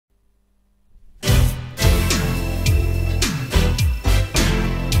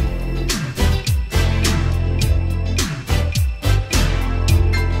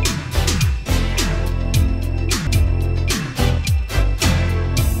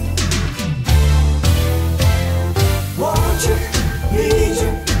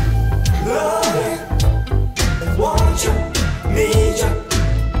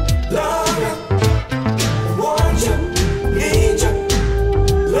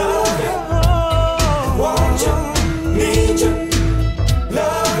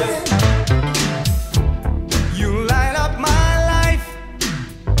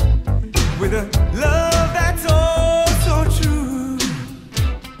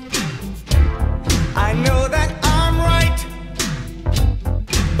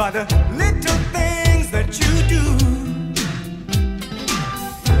by the little things that you do.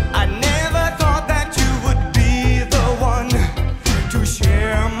 I never thought that you would be the one to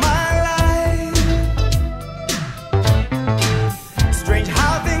share my life. Strange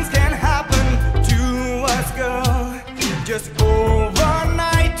how things can happen to us, girl, just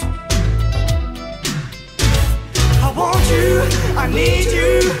overnight. I want you, I need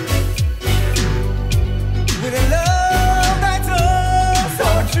you, with a love that's oh so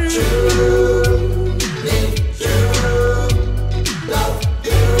true. Need you, love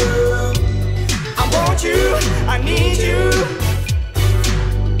you. I want you, I need you,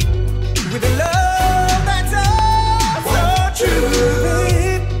 with a love that's oh so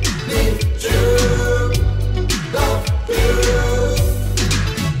true. Need you, love you.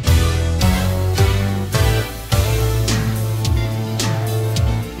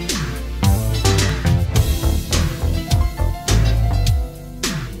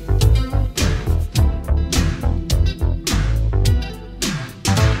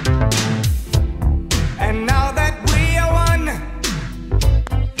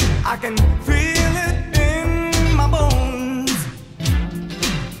 I can feel it in my bones.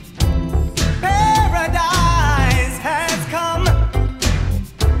 Paradise has come.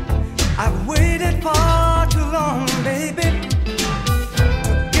 I've waited far too long, baby.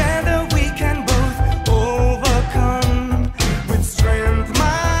 Together we can both overcome with strength,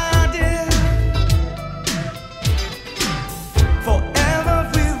 my dear. Forever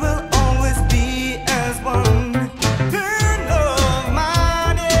we will always be as one.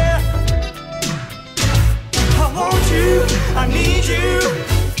 I need you,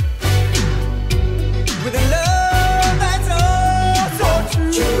 with a love that's oh so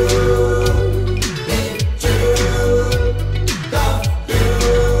true. Need you, love you.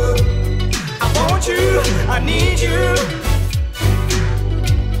 I want you, I need you.